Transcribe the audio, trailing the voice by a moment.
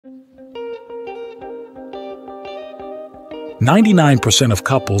99% of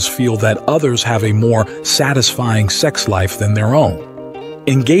couples feel that others have a more satisfying sex life than their own.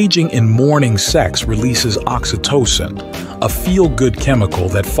 Engaging in morning sex releases oxytocin, a feel-good chemical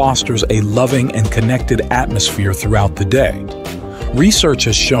that fosters a loving and connected atmosphere throughout the day. Research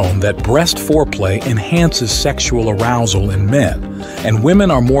has shown that breast foreplay enhances sexual arousal in men, and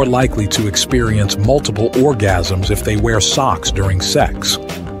women are more likely to experience multiple orgasms if they wear socks during sex.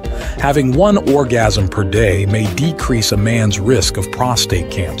 Having one orgasm per day may decrease a man's risk of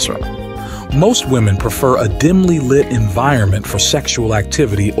prostate cancer. Most women prefer a dimly lit environment for sexual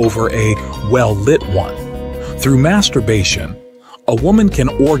activity over a well-lit one. Through masturbation, a woman can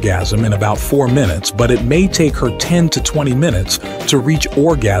orgasm in about 4 minutes, but it may take her 10 to 20 minutes to reach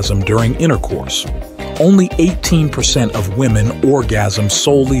orgasm during intercourse. Only 18% of women orgasm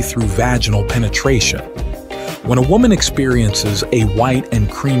solely through vaginal penetration. When a woman experiences a white and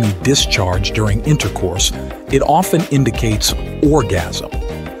creamy discharge during intercourse, it often indicates orgasm.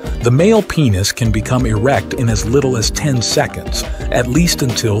 The male penis can become erect in as little as 10 seconds, at least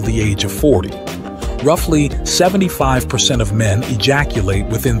until the age of 40. Roughly 75% of men ejaculate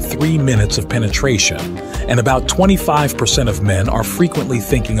within 3 minutes of penetration, and about 25% of men are frequently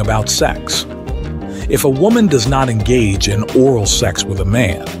thinking about sex. If a woman does not engage in oral sex with a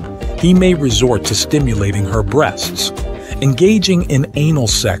man, he may resort to stimulating her breasts. Engaging in anal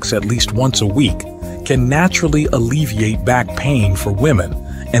sex at least once a week can naturally alleviate back pain for women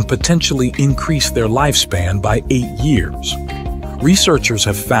and potentially increase their lifespan by 8 years. Researchers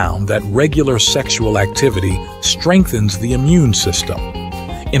have found that regular sexual activity strengthens the immune system.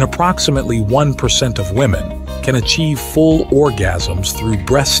 In approximately 1% of women can achieve full orgasms through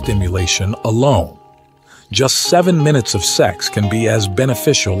breast stimulation alone. Just 7 minutes of sex can be as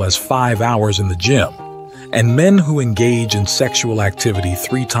beneficial as 5 hours in the gym, and men who engage in sexual activity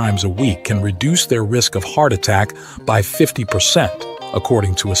 3 times a week can reduce their risk of heart attack by 50%,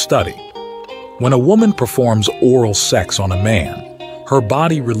 according to a study. When a woman performs oral sex on a man, her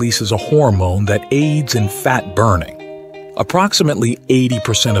body releases a hormone that aids in fat burning. Approximately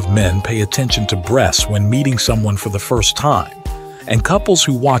 80% of men pay attention to breasts when meeting someone for the first time, and couples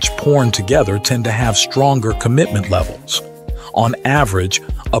who watch porn together tend to have stronger commitment levels. On average,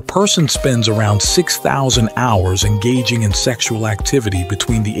 a person spends around 6,000 hours engaging in sexual activity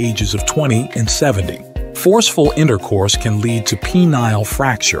between the ages of 20 and 70. Forceful intercourse can lead to penile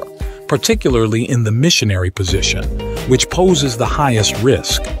fracture, particularly in the missionary position, which poses the highest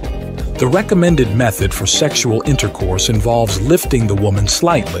risk. The recommended method for sexual intercourse involves lifting the woman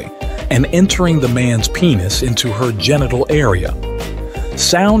slightly and entering the man's penis into her genital area.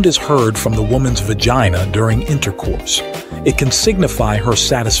 Sound is heard from the woman's vagina during intercourse. It can signify her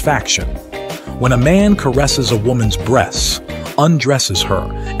satisfaction. When a man caresses a woman's breasts, undresses her,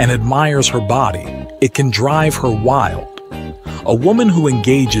 and admires her body, it can drive her wild. A woman who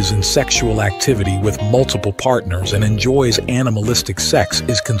engages in sexual activity with multiple partners and enjoys animalistic sex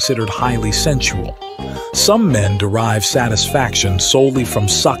is considered highly sensual. Some men derive satisfaction solely from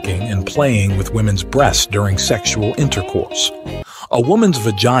sucking and playing with women's breasts during sexual intercourse. A woman's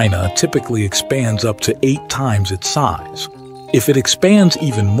vagina typically expands up to 8 times its size. If it expands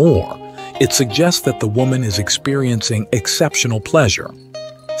even more, it suggests that the woman is experiencing exceptional pleasure.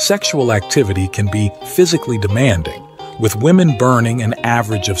 Sexual activity can be physically demanding, with women burning an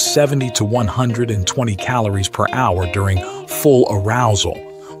average of 70 to 120 calories per hour during full arousal,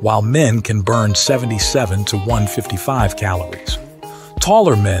 while men can burn 77 to 155 calories.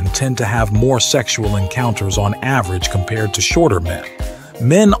 Taller men tend to have more sexual encounters on average compared to shorter men.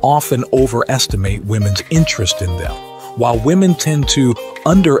 Men often overestimate women's interest in them, while women tend to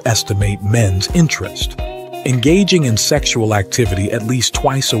underestimate men's interest. Engaging in sexual activity at least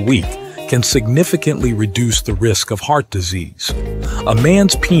twice a week can significantly reduce the risk of heart disease. A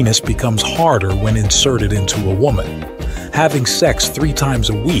man's penis becomes harder when inserted into a woman. Having sex 3 times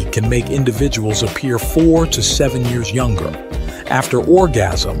a week can make individuals appear 4 to 7 years younger. After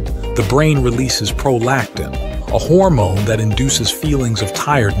orgasm, the brain releases prolactin, a hormone that induces feelings of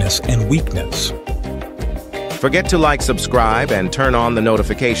tiredness and weakness. Forget to like, subscribe, and turn on the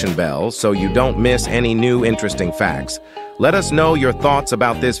notification bell so you don't miss any new interesting facts. Let us know your thoughts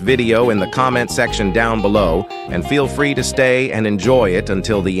about this video in the comment section down below, and feel free to stay and enjoy it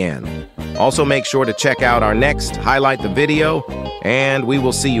until the end. Also, make sure to check out our next Highlight the Video, and we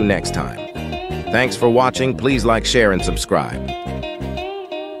will see you next time. Thanks for watching. Please like, share, and subscribe.